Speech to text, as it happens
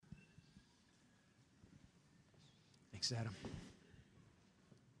Thanks, Adam.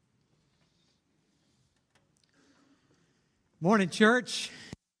 Morning, church.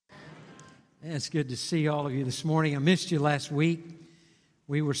 It's good to see all of you this morning. I missed you last week.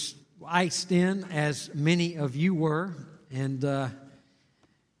 We were iced in, as many of you were, and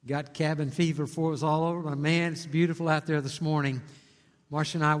got cabin fever before it was all over. But man, it's beautiful out there this morning.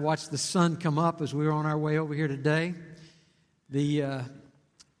 Marcia and I watched the sun come up as we were on our way over here today. I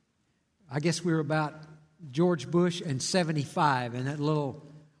guess we were about George Bush and 75, and that little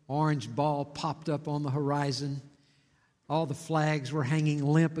orange ball popped up on the horizon. All the flags were hanging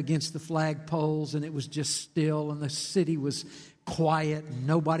limp against the flag poles, and it was just still, and the city was quiet,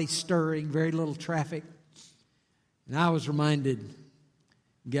 nobody stirring, very little traffic. And I was reminded,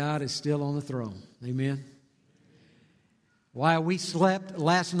 God is still on the throne. Amen. While we slept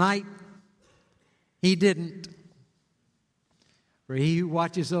last night, He didn't. For He who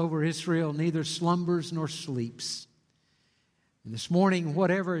watches over Israel neither slumbers nor sleeps. And this morning,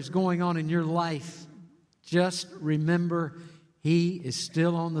 whatever is going on in your life, just remember He is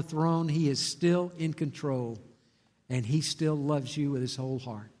still on the throne. He is still in control. And He still loves you with His whole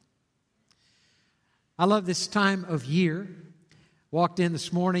heart. I love this time of year. Walked in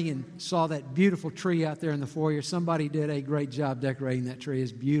this morning and saw that beautiful tree out there in the foyer. Somebody did a great job decorating that tree.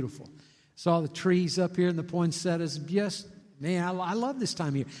 It's beautiful. Saw the trees up here in the poinsettias. Just, man, I love this time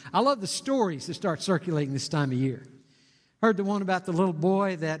of year. I love the stories that start circulating this time of year. Heard the one about the little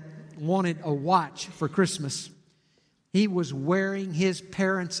boy that wanted a watch for Christmas. He was wearing his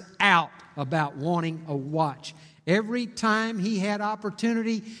parents out about wanting a watch. Every time he had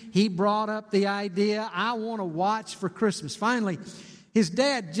opportunity, he brought up the idea, I want a watch for Christmas. Finally, his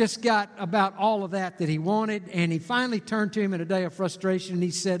dad just got about all of that he wanted, and he finally turned to him in a day of frustration, and he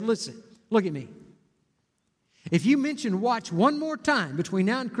said, listen, look at me. If you mention watch one more time between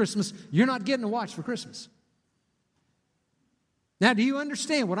now and Christmas, you're not getting a watch for Christmas. Now, do you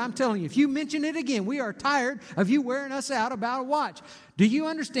understand what I'm telling you? If you mention it again, we are tired of you wearing us out about a watch. Do you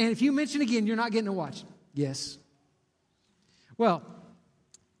understand? If you mention again, you're not getting a watch. Yes. Well,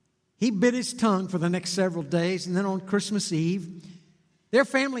 he bit his tongue for the next several days, and then on Christmas Eve, their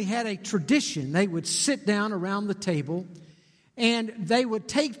family had a tradition. They would sit down around the table, and they would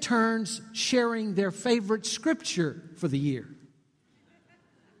take turns sharing their favorite scripture for the year.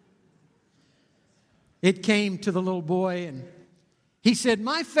 It came to the little boy, and he said,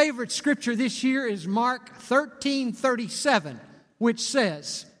 my favorite scripture this year is Mark 13:37, which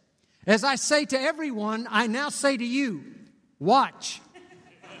says, as I say to everyone, I now say to you, watch.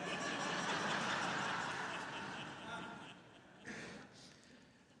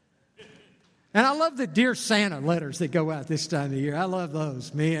 And I love the Dear Santa letters that go out this time of year. I love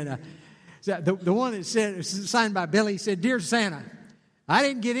those, man. The one that said, it was signed by Billy, said, Dear Santa, I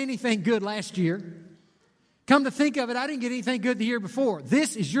didn't get anything good last year. Come to think of it, I didn't get anything good the year before.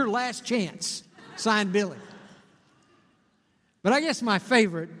 This is your last chance. Signed Billy. But I guess my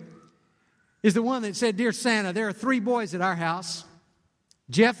favorite is the one that said, Dear Santa, there are 3 boys at our house.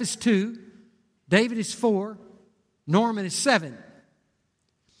 Jeff is 2. David is 4. Norman is 7.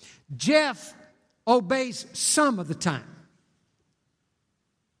 Jeff obeys some of the time.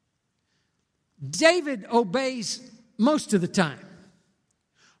 David obeys most of the time.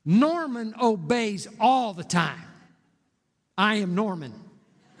 Norman obeys all the time. I am Norman.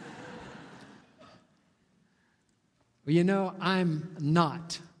 Well, you know, I'm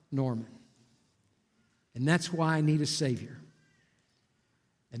not Norman. And that's why I need a Savior.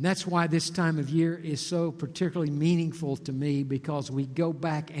 And that's why this time of year is so particularly meaningful to me, because we go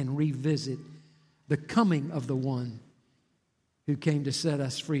back and revisit the coming of the one who came to set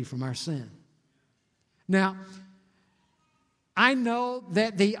us free from our sin. Now, I know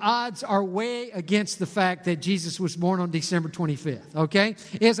that the odds are way against the fact that Jesus was born on December 25th, okay?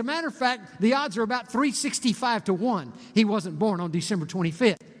 As a matter of fact, the odds are about 365 to 1. He wasn't born on December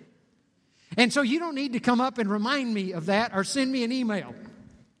 25th. And so you don't need to come up and remind me of that or send me an email.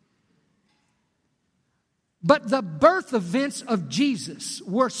 But the birth events of Jesus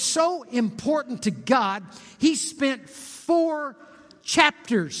were so important to God, He spent 4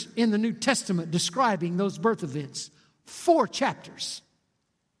 chapters in the New Testament describing those birth events. 4 chapters.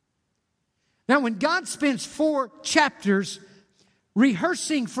 Now, when God spends 4 chapters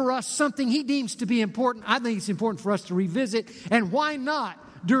rehearsing for us something He deems to be important, I think it's important for us to revisit. And why not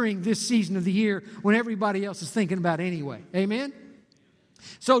during this season of the year when everybody else is thinking about it anyway? Amen?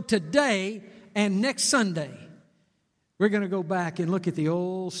 So today and next Sunday, we're going to go back and look at the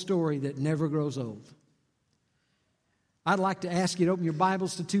old story that never grows old. I'd like to ask you to open your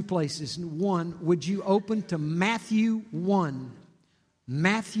Bibles to 2 places. One, would you open to Matthew 1?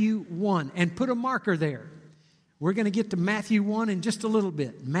 Matthew 1. And put a marker there. We're going to get to Matthew 1 in just a little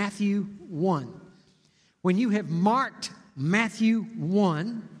bit. Matthew 1. When you have marked Matthew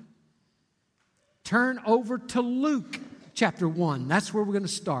 1, turn over to Luke chapter 1. That's where we're going to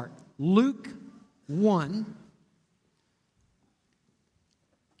start. Luke 1.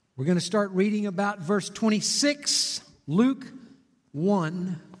 We're going to start reading about verse 26. Luke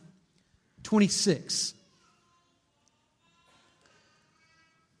 1, 26.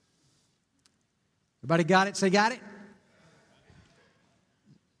 Everybody got it? Say got it?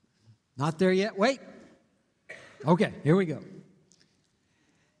 Not there yet? Wait. Okay, here we go.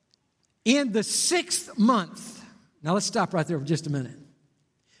 In the 6th month. Now let's stop right there for just a minute.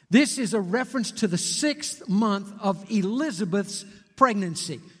 This is a reference to the 6th month of Elizabeth's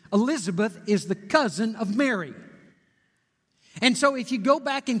pregnancy. Elizabeth is the cousin of Mary. And so if you go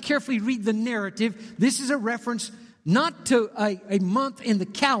back and carefully read the narrative, this is a reference not to a month in the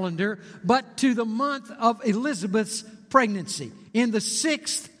calendar, but to the month of Elizabeth's pregnancy. In the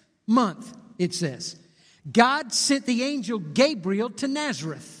 6th month, it says, God sent the angel Gabriel to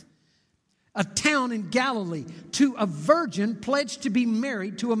Nazareth, a town in Galilee, to a virgin pledged to be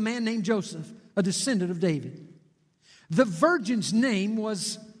married to a man named Joseph, a descendant of David. The virgin's name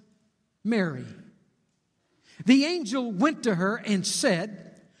was Mary. The angel went to her and said,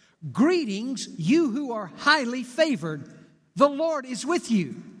 "Greetings, you who are highly favored. The Lord is with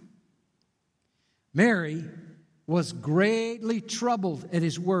you." Mary was greatly troubled at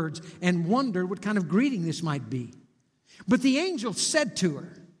his words and wondered what kind of greeting this might be. But the angel said to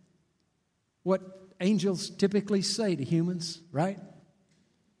her, what angels typically say to humans, right?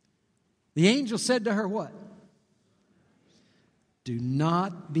 The angel said to her what? "Do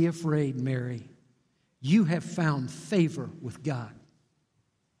not be afraid, Mary. You have found favor with God.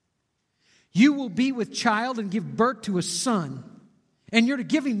 You will be with child and give birth to a son, and you're to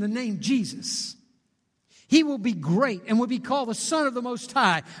give him the name Jesus. He will be great and will be called the Son of the Most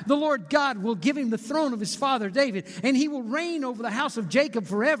High. The Lord God will give him the throne of his father David, and he will reign over the house of Jacob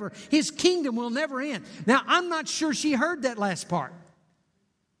forever. His kingdom will never end." Now, I'm not sure she heard that last part.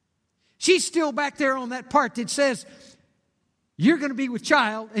 She's still back there on that part that says, you're going to be with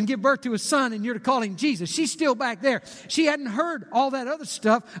child and give birth to a son, and you're to call him Jesus. She's still back there. She hadn't heard all that other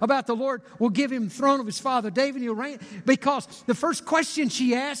stuff about the Lord will give him the throne of his father David, and he'll reign, because the first question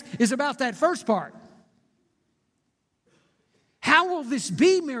she asked is about that first part. "How will this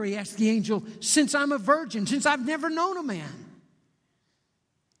be," Mary asked the angel, "since I'm a virgin, since I've never known a man?"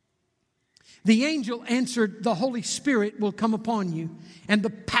 The angel answered, "The Holy Spirit will come upon you, and the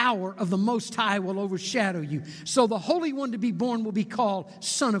power of the Most High will overshadow you. So the Holy One to be born will be called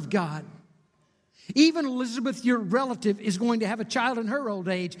Son of God. Even Elizabeth, your relative, is going to have a child in her old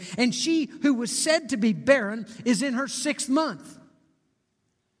age, and she who was said to be barren is in her 6th month."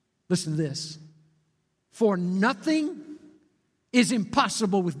 Listen to this. "For nothing is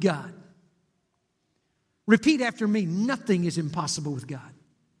impossible with God." Repeat after me. Nothing is impossible with God.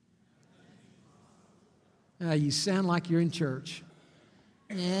 You sound like you're in church.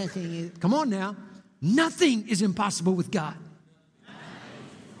 Come on now. Nothing is impossible with God.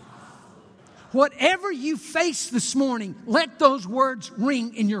 Whatever you face this morning, let those words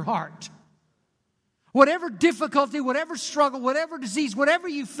ring in your heart. Whatever difficulty, whatever struggle, whatever disease, whatever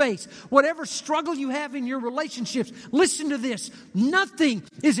you face, whatever struggle you have in your relationships, listen to this. Nothing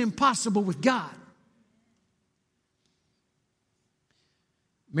is impossible with God.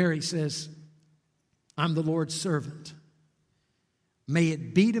 Mary says, "I'm the Lord's servant. May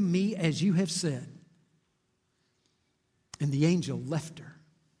it be to me as you have said." And the angel left her.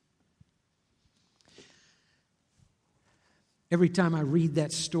 Every time I read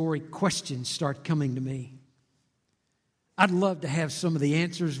that story, questions start coming to me. I'd love to have some of the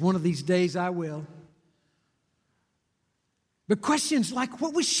answers. One of these days I will. But questions like,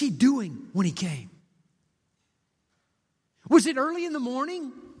 what was she doing when he came? Was it early in the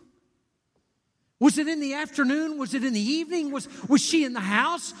morning? Was it in the afternoon? Was it in the evening? Was she in the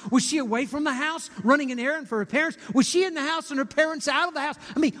house? Was she away from the house running an errand for her parents? Was she in the house and her parents out of the house?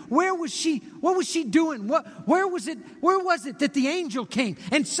 I mean, where was she? What was she doing? Where was it that the angel came?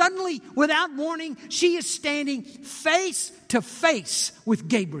 And suddenly, without warning, she is standing face to face with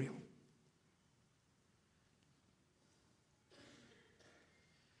Gabriel.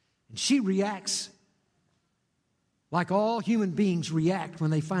 And she reacts like all human beings react when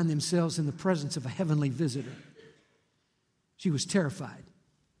they find themselves in the presence of a heavenly visitor. She was terrified.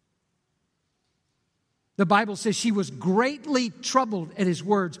 The Bible says she was greatly troubled at his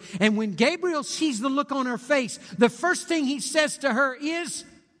words. And when Gabriel sees the look on her face, the first thing he says to her is,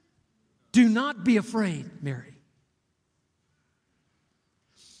 "Do not be afraid, Mary."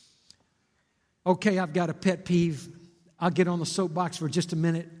 Okay, I've got a pet peeve. I'll get on the soapbox for just a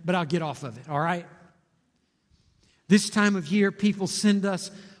minute, but I'll get off of it, all right? This time of year, people send us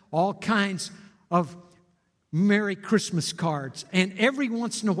all kinds of Merry Christmas cards. And every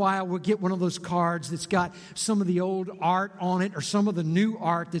once in a while, we'll get one of those cards that's got some of the old art on it or some of the new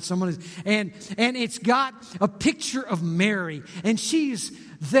art that someone is. And it's got a picture of Mary. And she's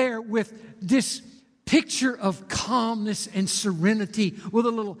there with this picture of calmness and serenity with a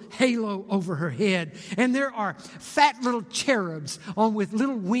little halo over her head. And there are fat little cherubs with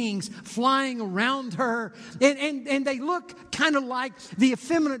little wings flying around her. And they look kind of like the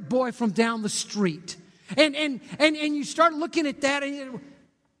effeminate boy from down the street. And you start looking at that and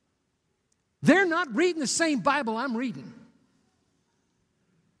they're not reading the same Bible I'm reading.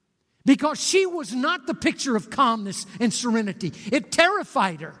 Because she was not the picture of calmness and serenity. It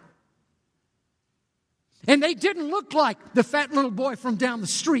terrified her. And they didn't look like the fat little boy from down the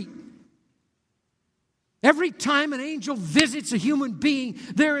street. Every time an angel visits a human being,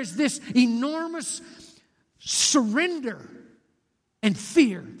 there is this enormous surrender and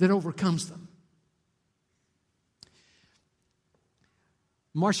fear that overcomes them.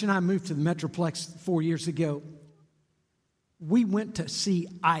 Marcia and I moved to the Metroplex 4 years ago. We went to see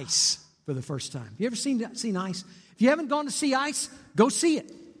Ice for the first time. You ever seen Ice? If you haven't gone to see Ice, go see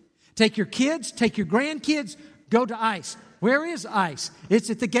it. Take your kids, take your grandkids, go to Ice. Where is Ice? It's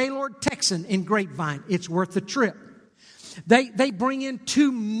at the Gaylord Texan in Grapevine. It's worth the trip. They bring in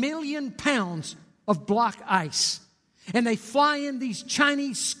 2 million pounds of block ice. And they fly in these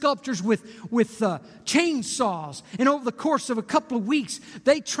Chinese sculptures with chainsaws. And over the course of a couple of weeks,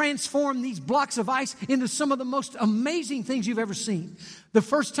 they transform these blocks of ice into some of the most amazing things you've ever seen. The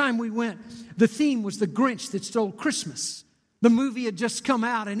first time we went, the theme was the Grinch that stole Christmas. The movie had just come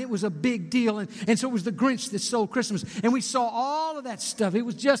out and it was a big deal. And so it was the Grinch that stole Christmas. And we saw all of that stuff. It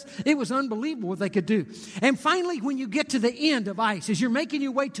was unbelievable what they could do. And finally, when you get to the end of Ice, as you're making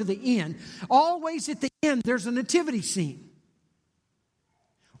your way to the end, always at the end, there's a nativity scene.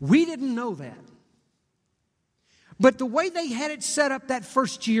 We didn't know that. But the way they had it set up that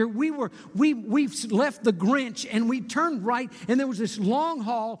first year, we left the Grinch and we turned right and there was this long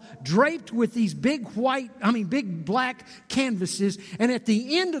hall draped with these big black canvases. And at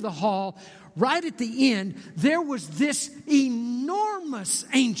the end of the hall, right at the end, there was this enormous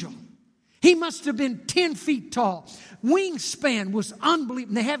angel. He must have been 10 feet tall. Wingspan was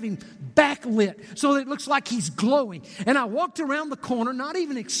unbelievable. They have him backlit so that it looks like he's glowing. And I walked around the corner, not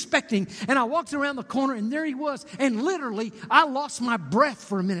even expecting, and I walked around the corner and there he was. And literally, I lost my breath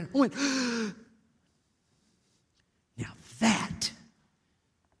for a minute. I went, now that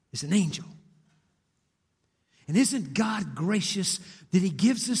is an angel. And isn't God gracious that He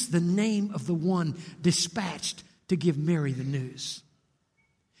gives us the name of the one dispatched to give Mary the news?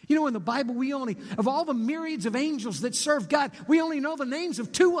 You know, in the Bible, of all the myriads of angels that serve God, we only know the names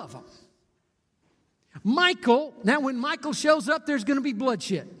of 2 of them. Michael, now when Michael shows up, there's going to be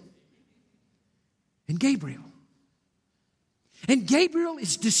bloodshed. And Gabriel. And Gabriel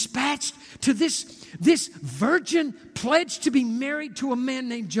is dispatched to this virgin pledged to be married to a man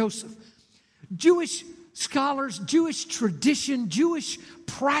named Joseph. Jewish scholars, Jewish tradition, Jewish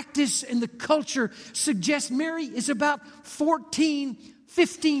practice and the culture suggest Mary is about 15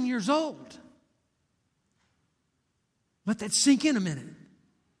 years old. Let that sink in a minute.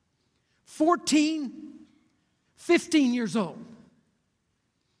 15 years old.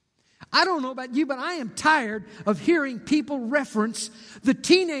 I don't know about you, but I am tired of hearing people reference the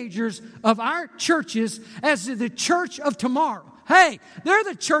teenagers of our churches as the church of tomorrow. Hey, they're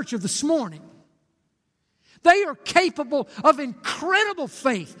the church of this morning. They are capable of incredible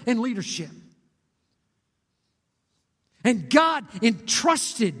faith and leadership. And God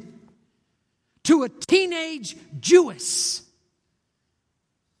entrusted to a teenage Jewess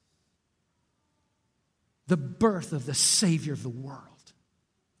the birth of the Savior of the world.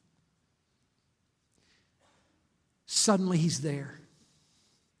 Suddenly He's there.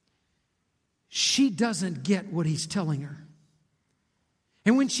 She doesn't get what He's telling her.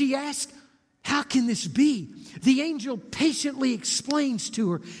 And when she asks, how can this be? The angel patiently explains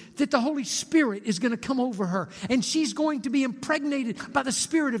to her that the Holy Spirit is going to come over her and she's going to be impregnated by the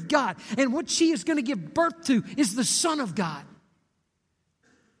Spirit of God. And what she is going to give birth to is the Son of God.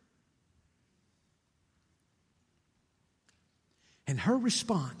 And her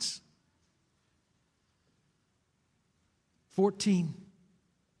response, 15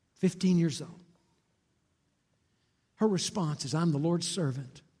 years old, her response is, I'm the Lord's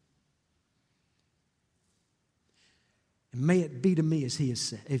servant. And may it be to me as He has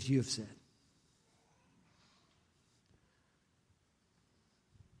said, as you have said.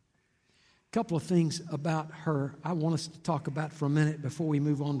 couple of things about her I want us to talk about for a minute before we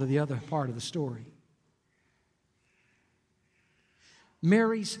move on to the other part of the story.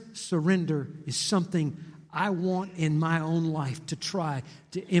 Mary's surrender is something I want in my own life to try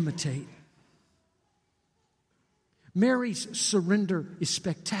to imitate. Mary's surrender is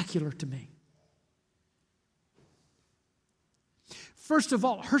spectacular to me. First of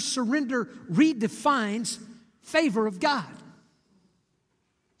all, her surrender redefines favor of God.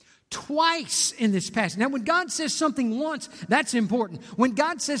 Twice in this passage. Now, when God says something once, that's important. When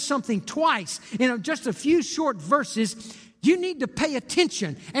God says something twice, in just a few short verses, you need to pay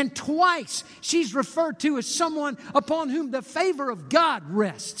attention. And twice, she's referred to as someone upon whom the favor of God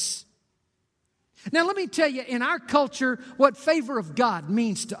rests. Now, let me tell you, in our culture, what favor of God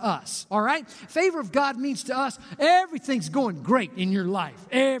means to us, all right? Favor of God means to us, everything's going great in your life.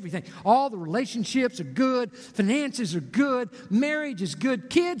 Everything. All the relationships are good. Finances are good. Marriage is good.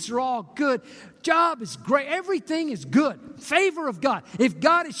 Kids are all good. Job is great. Everything is good. Favor of God. If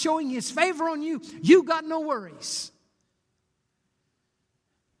God is showing His favor on you, you got no worries.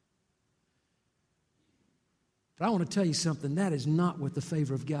 But I want to tell you something. That is not what the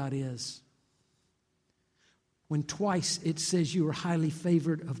favor of God is. When twice it says you are highly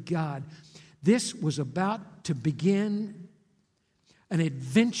favored of God, this was about to begin an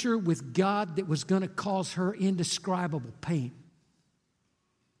adventure with God that was going to cause her indescribable pain.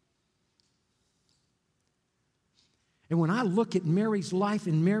 And when I look at Mary's life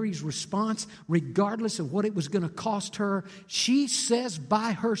and Mary's response, regardless of what it was going to cost her, she says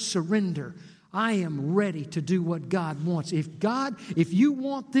by her surrender, I am ready to do what God wants. If you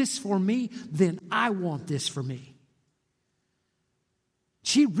want this for me, then I want this for me.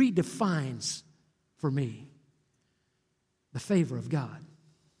 She redefines for me the favor of God.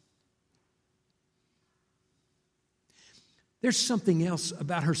 There's something else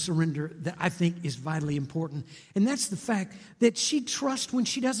about her surrender that I think is vitally important, and that's the fact that she trusts when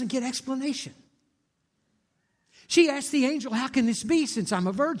she doesn't get explanation. She asked the angel, how can this be since I'm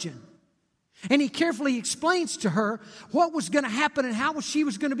a virgin? And he carefully explains to her what was going to happen and how she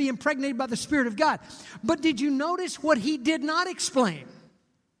was going to be impregnated by the Spirit of God. But did you notice what he did not explain?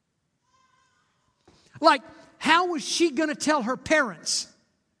 Like, how was she going to tell her parents?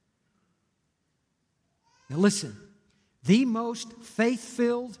 Now listen, the most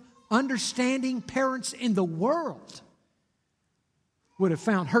faith-filled, understanding parents in the world would have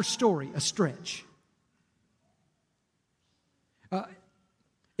found her story a stretch.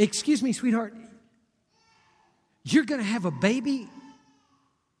 Excuse me, sweetheart, you're going to have a baby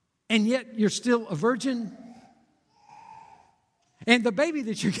and yet you're still a virgin? And the baby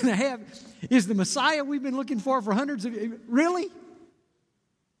that you're going to have is the Messiah we've been looking for hundreds of years? Really?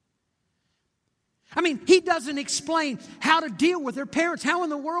 I mean, he doesn't explain how to deal with her parents. How in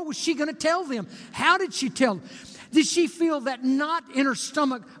the world was she going to tell them? How did she tell them? Did she feel that knot in her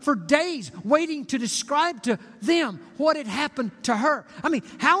stomach for days waiting to describe to them what had happened to her? I mean,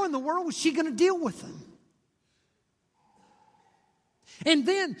 how in the world was she going to deal with them? And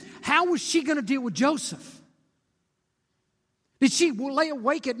then, how was she going to deal with Joseph? Did she lay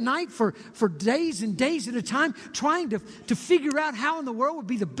awake at night for days and days at a time trying to figure out how in the world would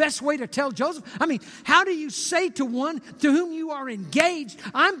be the best way to tell Joseph? I mean, how do you say to one to whom you are engaged,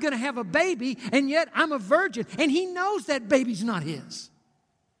 I'm going to have a baby, and yet I'm a virgin, and he knows that baby's not his?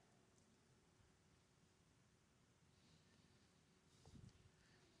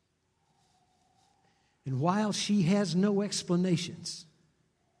 And while she has no explanations,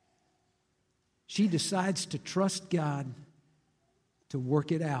 she decides to trust God to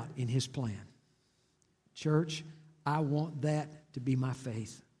work it out in His plan. Church, I want that to be my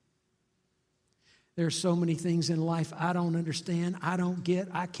faith. There are so many things in life I don't understand, I don't get,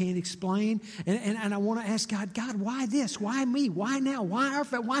 I can't explain. And I want to ask God, why this? Why me? Why now? Why our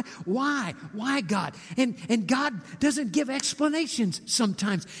family? Why God? And God doesn't give explanations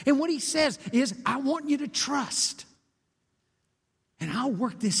sometimes. And what He says is, I want you to trust. And I'll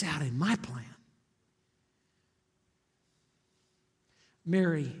work this out in my plan.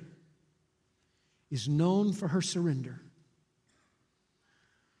 Mary is known for her surrender.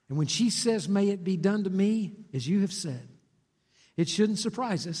 And when she says, may it be done to me as you have said, it shouldn't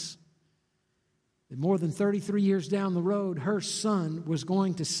surprise us that more than 33 years down the road, her son was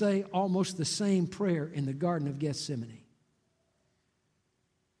going to say almost the same prayer in the Garden of Gethsemane.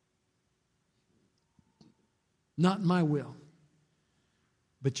 Not my will,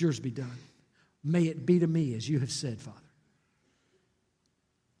 but yours be done. May it be to me as you have said, Father.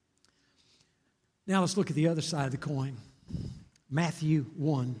 Now let's look at the other side of the coin. Matthew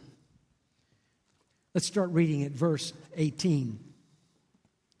 1. Let's start reading at verse 18.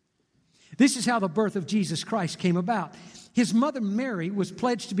 This is how the birth of Jesus Christ came about. His mother Mary was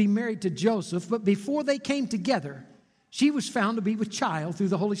pledged to be married to Joseph, but before they came together, she was found to be with child through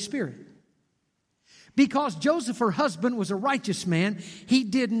the Holy Spirit. Because Joseph, her husband, was a righteous man, he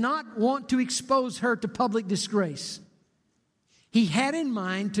did not want to expose her to public disgrace. He had in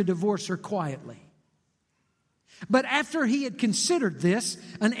mind to divorce her quietly. But after he had considered this,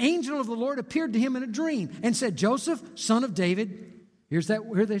 an angel of the Lord appeared to him in a dream and said, Joseph, son of David, here's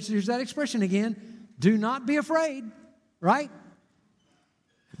that expression again, do not be afraid, right?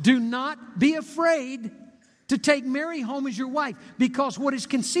 Do not be afraid to take Mary home as your wife, because what is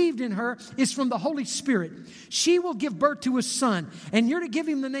conceived in her is from the Holy Spirit. She will give birth to a son, and you're to give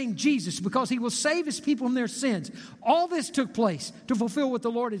him the name Jesus, because he will save his people from their sins. All this took place to fulfill what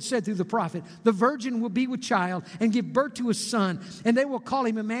the Lord had said through the prophet. The virgin will be with child and give birth to a son, and they will call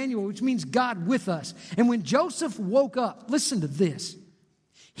him Emmanuel, which means God with us. And when Joseph woke up, listen to this,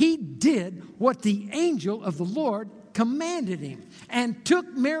 he did what the angel of the Lord commanded him and took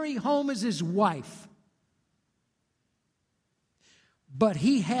Mary home as his wife. But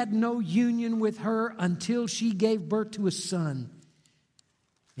he had no union with her until she gave birth to a son.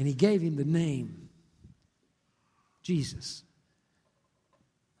 And he gave him the name Jesus.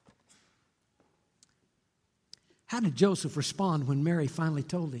 How did Joseph respond when Mary finally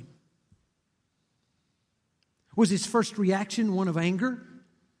told him? Was his first reaction one of anger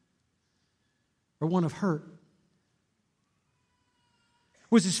or one of hurt?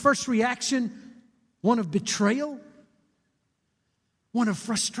 Was his first reaction one of betrayal? One of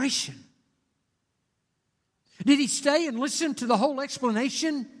frustration? Did he stay and listen to the whole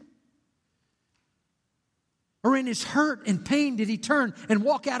explanation? Or in his hurt and pain, did he turn and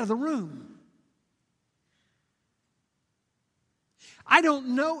walk out of the room? I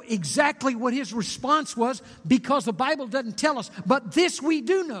don't know exactly what his response was, because the Bible doesn't tell us. But this we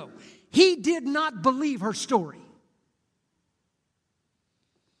do know. He did not believe her story.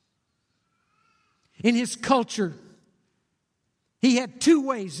 In his culture, he had two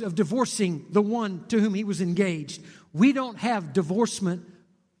ways of divorcing the one to whom he was engaged. We don't have divorcement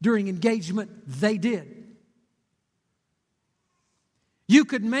during engagement. They did. You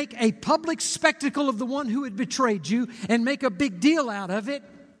could make a public spectacle of the one who had betrayed you and make a big deal out of it.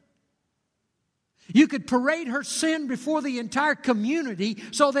 You could parade her sin before the entire community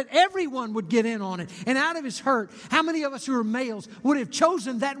so that everyone would get in on it. And out of his hurt, how many of us who are males would have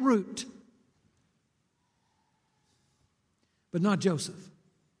chosen that route? But not Joseph.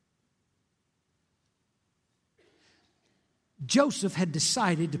 Joseph had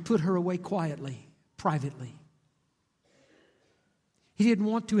decided to put her away quietly, privately. He didn't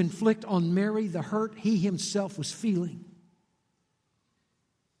want to inflict on Mary the hurt he himself was feeling.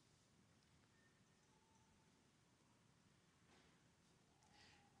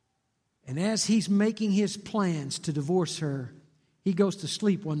 And as he's making his plans to divorce her, he goes to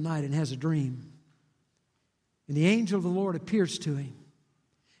sleep one night and has a dream. And the angel of the Lord appears to him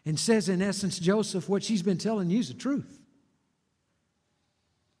and says, in essence, Joseph, what she's been telling you is the truth.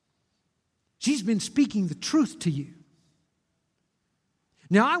 She's been speaking the truth to you.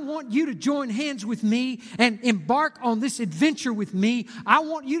 Now, I want you to join hands with me and embark on this adventure with me. I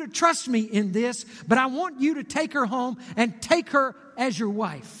want you to trust me in this, but I want you to take her home and take her as your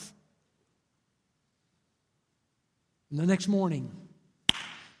wife. And the next morning,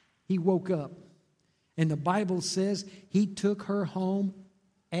 he woke up. And the Bible says he took her home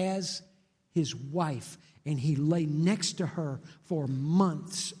as his wife. And he lay next to her for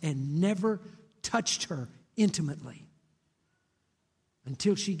months and never touched her intimately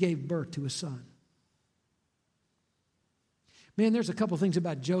until she gave birth to a son. Man, there's a couple things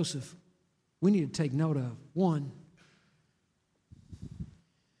about Joseph we need to take note of. One,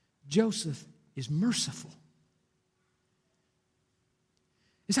 Joseph is merciful.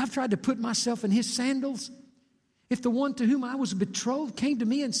 As I've tried to put myself in his sandals, if the one to whom I was betrothed came to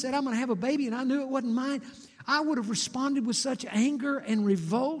me and said, I'm going to have a baby, and I knew it wasn't mine, I would have responded with such anger and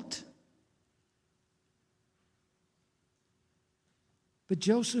revolt. But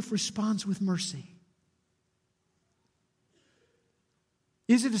Joseph responds with mercy.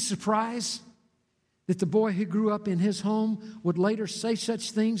 Is it a surprise that the boy who grew up in his home would later say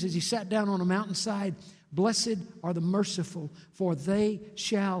such things as he sat down on a mountainside? Blessed are the merciful, for they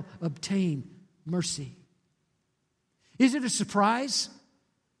shall obtain mercy. Is it a surprise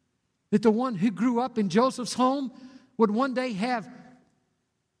that the one who grew up in Joseph's home would one day have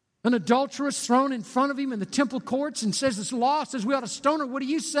an adulteress thrown in front of him in the temple courts and says, this law says we ought to stone her. What do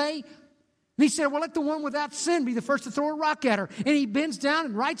you say? And he said, well, let the one without sin be the first to throw a rock at her. And he bends down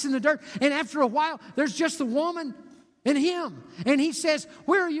and writes in the dirt. And after a while, there's just the woman and him. And he says,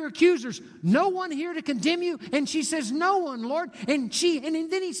 where are your accusers? No one here to condemn you? And she says, no one, Lord. And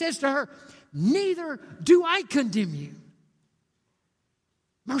then he says to her, neither do I condemn you.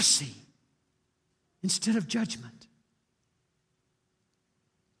 Mercy instead of judgment.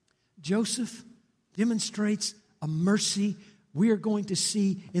 Joseph demonstrates a mercy we are going to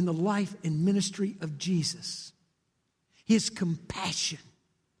see in the life and ministry of Jesus. His compassion,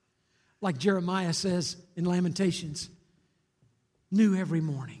 like Jeremiah says in Lamentations, new every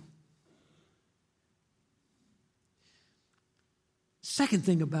morning. Second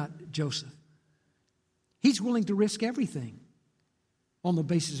thing about Joseph, he's willing to risk everything on the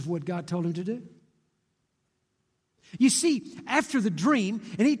basis of what God told him to do. You see, after the dream,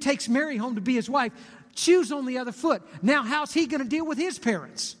 and he takes Mary home to be his wife, shoes on the other foot. Now, how's he going to deal with his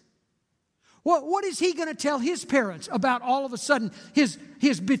parents? What is he going to tell his parents about all of a sudden his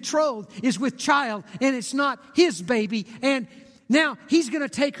betrothed is with child and it's not his baby, and now he's going to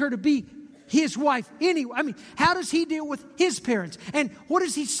take her to be his wife anyway? I mean, how does he deal with his parents? And what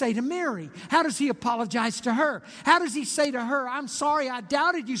does he say to Mary? How does he apologize to her? How does he say to her, I'm sorry, I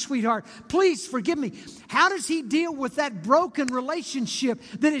doubted you, sweetheart. Please forgive me. How does he deal with that broken relationship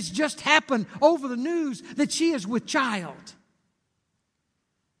that has just happened over the news that she is with child?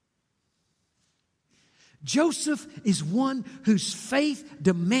 Joseph is one whose faith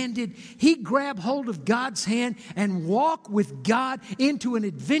demanded he grab hold of God's hand and walk with God into an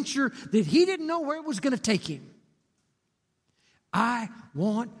adventure that he didn't know where it was going to take him. I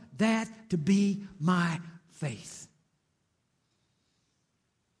want that to be my faith.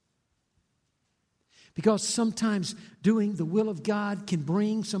 Because sometimes doing the will of God can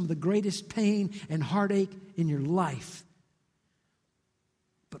bring some of the greatest pain and heartache in your life.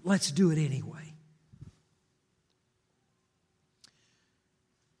 But let's do it anyway.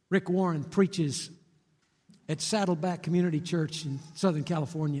 Rick Warren preaches at Saddleback Community Church in Southern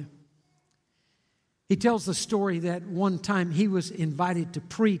California. He tells the story that one time he was invited to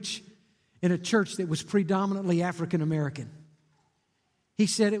preach in a church that was predominantly African American. He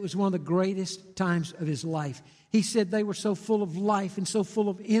said it was one of the greatest times of his life. He said they were so full of life and so full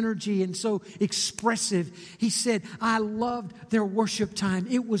of energy and so expressive. He said, I loved their worship time.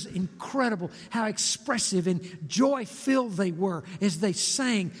 It was incredible how expressive and joy-filled they were as they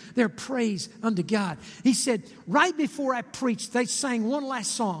sang their praise unto God. He said, right before I preached, they sang one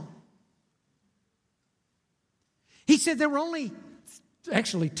last song. He said there were only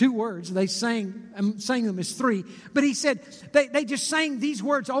actually two words. They sang them as three. But he said they just sang these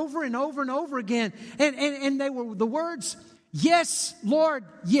words over and over and over again. And they were the words, yes, Lord,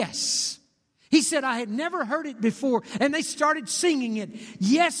 yes. He said, I had never heard it before. And they started singing it.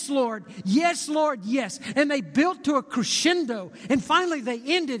 Yes, Lord, yes, Lord, yes. And they built to a crescendo. And finally they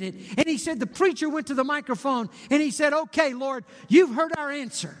ended it. And he said, the preacher went to the microphone and he said, okay, Lord, you've heard our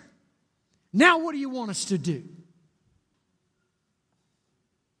answer. Now what do you want us to do?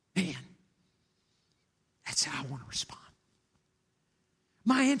 Man, that's how I want to respond.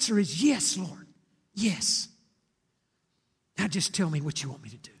 My answer is yes, Lord. Yes. Now just tell me what you want me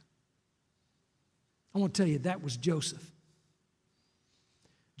to do. I want to tell you that was Joseph.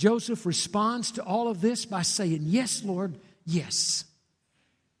 Joseph responds to all of this by saying, yes, Lord, yes.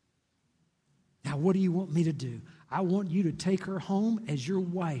 Now what do you want me to do? I want you to take her home as your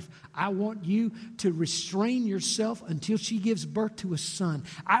wife. I want you to restrain yourself until she gives birth to a son.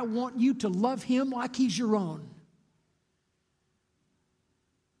 I want you to love him like he's your own.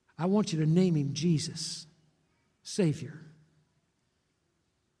 I want you to name him Jesus, Savior,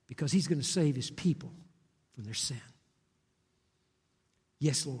 because he's going to save his people from their sin.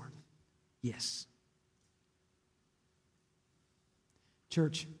 Yes, Lord. Yes.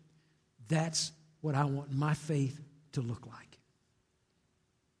 Church, that's what I want my faith to look like.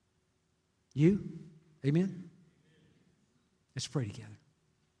 You? Amen? Let's pray together.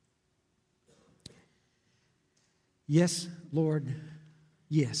 Yes, Lord,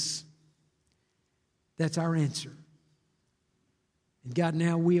 yes. That's our answer. And God,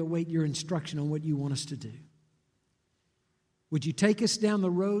 now we await your instruction on what you want us to do. Would you take us down the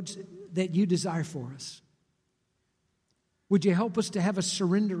roads that you desire for us? Would you help us to have a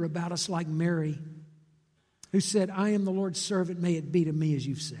surrender about us like Mary, who said, I am the Lord's servant, may it be to me as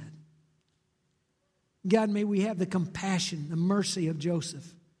you've said. God, may we have the compassion, the mercy of Joseph,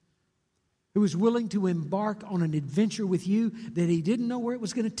 who was willing to embark on an adventure with you that he didn't know where it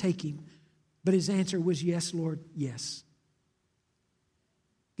was going to take him, but his answer was, yes, Lord, yes.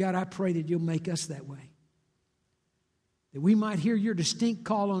 God, I pray that you'll make us that way, that we might hear your distinct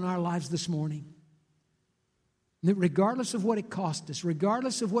call on our lives this morning. That regardless of what it cost us,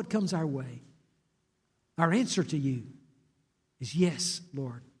 regardless of what comes our way, Our answer to you is yes,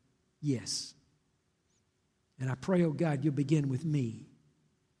 Lord, yes. And I pray, oh God, you'll begin with me.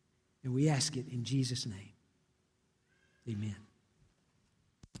 And we ask it in Jesus' name. Amen.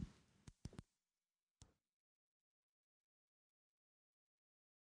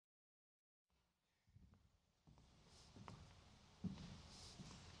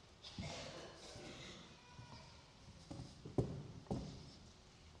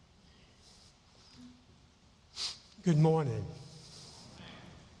 Good morning.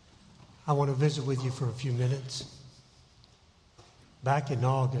 I want to visit with you for a few minutes. Back in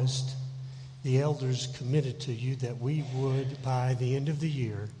August, the elders committed to you that we would, by the end of the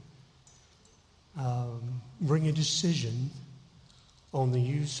year, bring a decision on the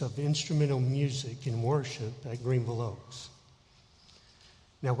use of instrumental music in worship at Greenville Oaks.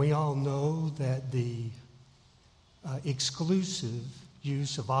 Now, we all know that the exclusive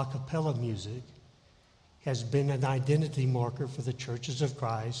use of a cappella music has been an identity marker for the Churches of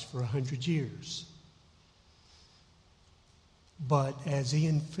Christ for 100 years. But as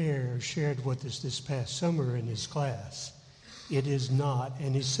Ian Fair shared with us this past summer in his class, it is not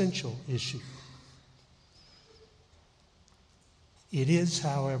an essential issue. It is,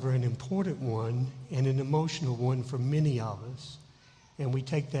 however, an important one and an emotional one for many of us, and we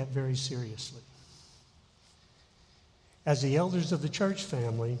take that very seriously. As the elders of the church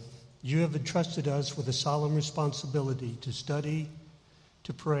family, you have entrusted us with a solemn responsibility to study,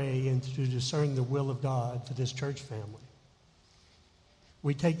 to pray, and to discern the will of God for this church family.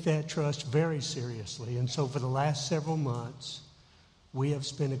 We take that trust very seriously, and so for the last several months, we have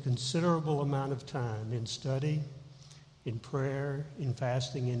spent a considerable amount of time in study, in prayer, in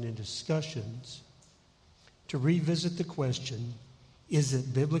fasting, and in discussions to revisit the question, is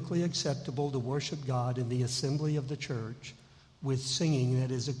it biblically acceptable to worship God in the assembly of the church with singing that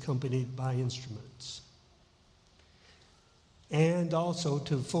is accompanied by instruments? And also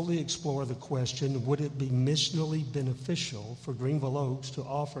to fully explore the question, would it be missionally beneficial for Greenville Oaks to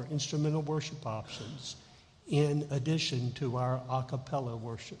offer instrumental worship options in addition to our a cappella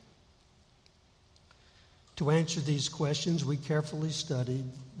worship? To answer these questions, we carefully studied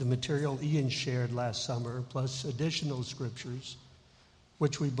the material Ian shared last summer, plus additional scriptures,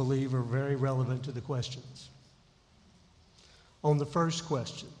 which we believe are very relevant to the questions. On the first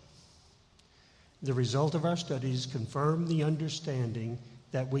question, the result of our studies confirmed the understanding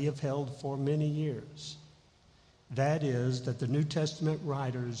that we have held for many years. That is, that the New Testament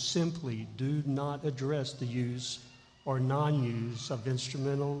writers simply do not address the use or non-use of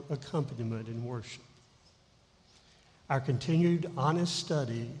instrumental accompaniment in worship. Our continued honest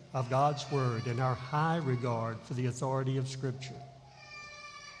study of God's Word and our high regard for the authority of Scripture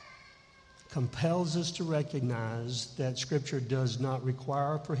compels us to recognize that Scripture does not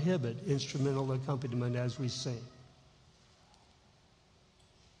require or prohibit instrumental accompaniment as we sing.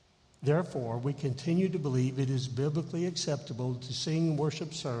 Therefore, we continue to believe it is biblically acceptable to sing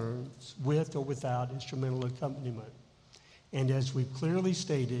worship songs with or without instrumental accompaniment. And as we've clearly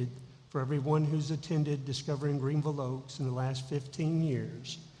stated, for everyone who's attended Discovering Greenville Oaks in the last 15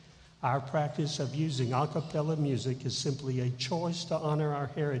 years, our practice of using a cappella music is simply a choice to honor our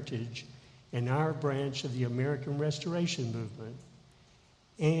heritage in our branch of the American Restoration Movement,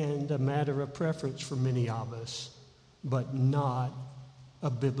 and a matter of preference for many of us, but not a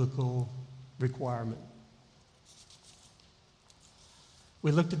biblical requirement.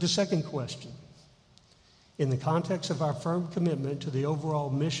 We looked at the second question. In the context of our firm commitment to the overall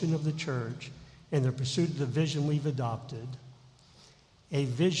mission of the church and the pursuit of the vision we've adopted, a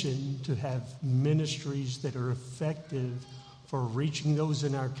vision to have ministries that are effective for reaching those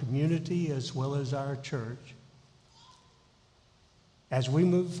in our community as well as our church. As we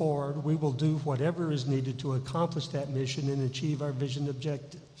move forward, we will do whatever is needed to accomplish that mission and achieve our vision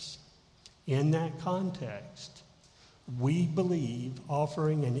objectives. In that context, we believe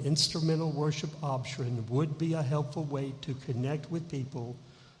offering an instrumental worship option would be a helpful way to connect with people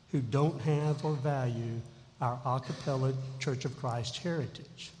who don't have or value our a cappella Church of Christ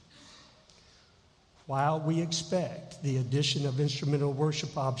heritage. While we expect the addition of instrumental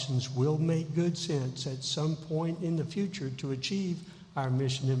worship options will make good sense at some point in the future to achieve our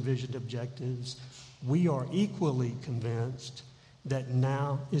mission and vision objectives, we are equally convinced that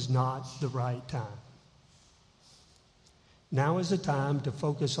now is not the right time. Now is the time to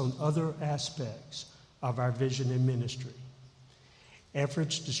focus on other aspects of our vision and ministry.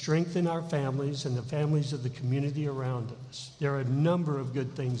 Efforts to strengthen our families and the families of the community around us. There are a number of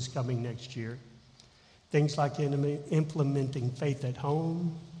good things coming next year. Things like implementing Faith at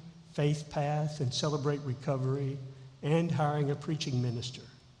Home, Faith Path, and Celebrate Recovery, and hiring a preaching minister.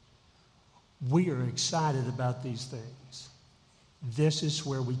 We are excited about these things. This is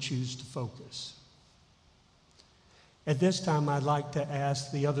where we choose to focus. At this time, I'd like to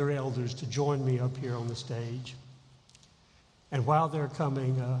ask the other elders to join me up here on the stage. And while they're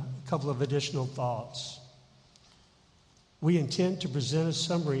coming, a couple of additional thoughts. We intend to present a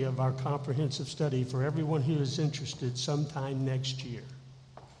summary of our comprehensive study for everyone who is interested sometime next year.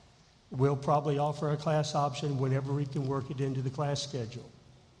 We'll probably offer a class option whenever we can work it into the class schedule.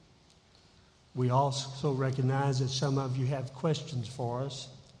 We also recognize that some of you have questions for us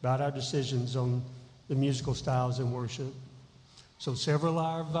about our decisions on the musical styles in worship. So several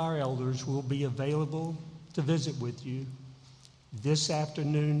of our elders will be available to visit with you this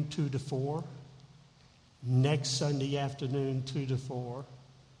afternoon 2 to 4, next Sunday afternoon 2 to 4,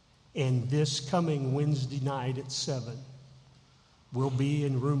 and this coming Wednesday night at 7. We'll be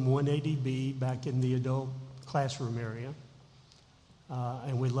in room 180B back in the adult classroom area,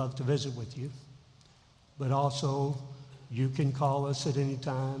 and we'd love to visit with you. But also, you can call us at any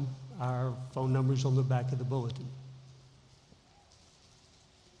time. Our phone number's on the back of the bulletin.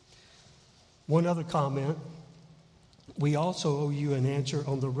 One other comment. We also owe you an answer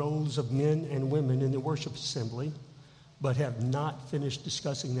on the roles of men and women in the worship assembly, but have not finished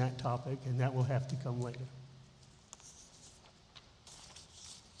discussing that topic, and that will have to come later.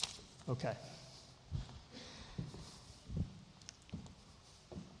 Okay.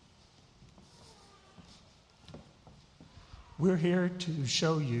 We're here to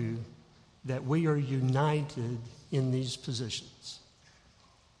show you that we are united in these positions.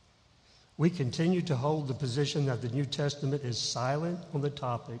 We continue to hold the position that the New Testament is silent on the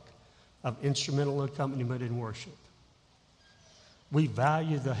topic of instrumental accompaniment in worship. We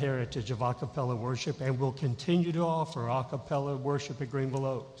value the heritage of a cappella worship and will continue to offer a cappella worship at Greenville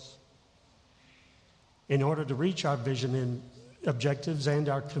Oaks. In order to reach our vision and objectives and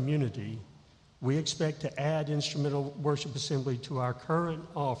our community, we expect to add instrumental worship assembly to our current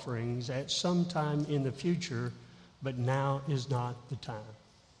offerings at some time in the future, but now is not the time.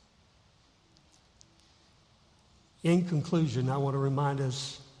 In conclusion, I want to remind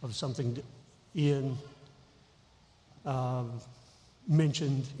us of something Ian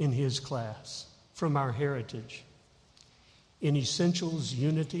mentioned in his class from our heritage. In essentials,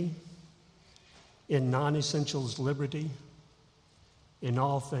 unity. In non-essentials, liberty. In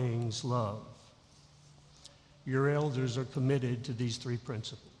all things, love. Your elders are committed to these three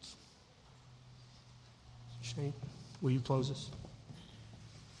principles. Shane, will you close us?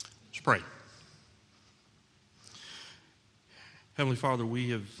 Let's pray. Heavenly Father,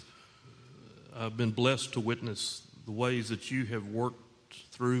 we have been blessed to witness the ways that you have worked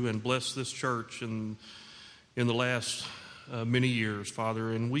through and blessed this church in the last many years,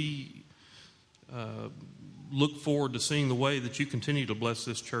 Father, and we look forward to seeing the way that you continue to bless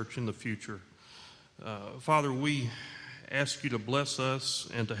this church in the future. Father, we ask you to bless us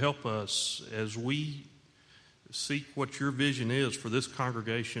and to help us as we seek what your vision is for this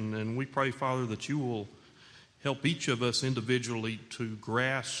congregation, and we pray, Father, that you will help each of us individually to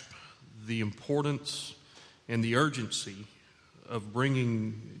grasp the importance and the urgency of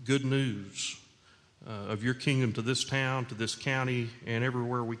bringing good news of your kingdom to this town, to this county, and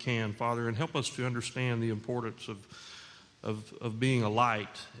everywhere we can, Father, and help us to understand the importance of being a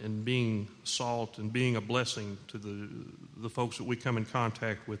light and being salt and being a blessing to the folks that we come in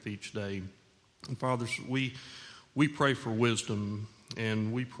contact with each day. And Father, we pray for wisdom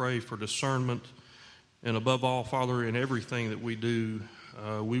and we pray for discernment. And above all, Father, in everything that we do,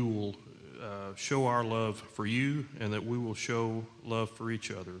 we will show our love for you and that we will show love for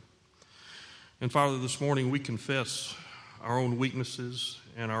each other. And Father, this morning we confess our own weaknesses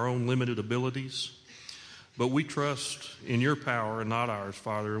and our own limited abilities, but we trust in your power and not ours,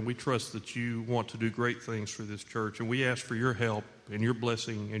 Father, and we trust that you want to do great things for this church, and we ask for your help and your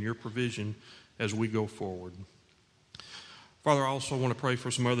blessing and your provision as we go forward. Father, I also want to pray for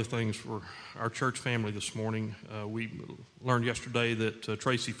some other things for our church family this morning. We learned yesterday that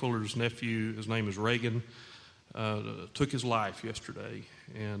Tracy Fuller's nephew, his name is Reagan, took his life yesterday.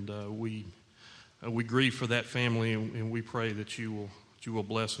 And we grieve for that family, and we pray that you will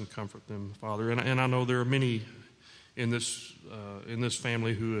bless and comfort them, Father. And I know there are many in this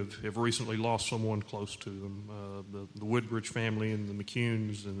family who have recently lost someone close to them. The Woodbridge family and the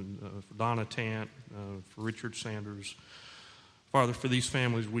McCunes, and for Donna Tant, for Richard Sanders. Father, for these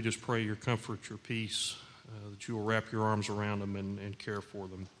families, we just pray your comfort, your peace, that you will wrap your arms around them and care for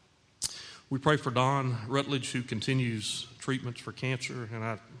them. We pray for Don Rutledge, who continues treatments for cancer, and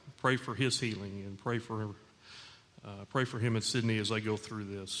I pray for his healing and pray for him and Sydney as they go through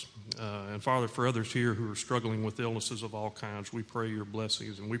this. And Father, for others here who are struggling with illnesses of all kinds, we pray your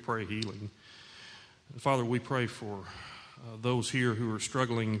blessings and we pray healing. Father, we pray for those here who are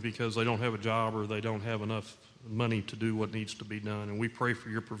struggling because they don't have a job or they don't have enough money to do what needs to be done. And we pray for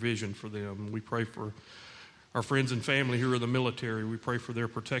your provision for them. We pray for our friends and family who are in the military. We pray for their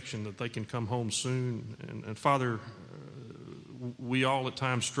protection, that they can come home soon. And Father, we all at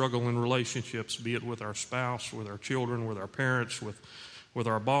times struggle in relationships, be it with our spouse, with our children, with our parents, with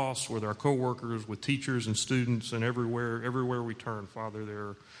our boss, with our coworkers, with teachers and students, and everywhere we turn, Father,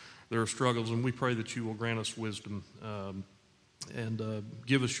 there are struggles, and we pray that you will grant us wisdom and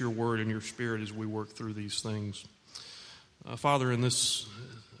give us your word and your spirit as we work through these things. Father, in this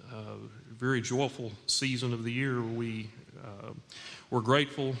very joyful season of the year, we're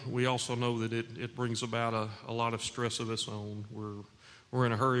grateful. We also know that it brings about a lot of stress of its own. We're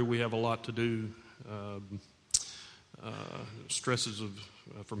in a hurry. We have a lot to do. Stresses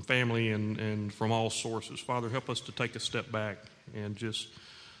from family and from all sources. Father, help us to take a step back and just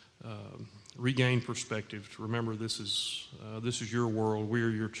regain perspective, to remember this is your world. We are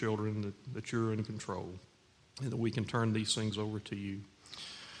your children, that you're in control, and that we can turn these things over to you.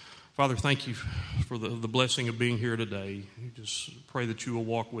 Father, thank you for the blessing of being here today. We just pray that you will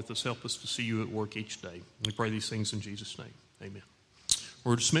walk with us. Help us to see you at work each day. We pray these things in Jesus' name. Amen.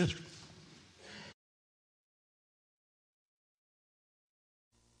 We're dismissed.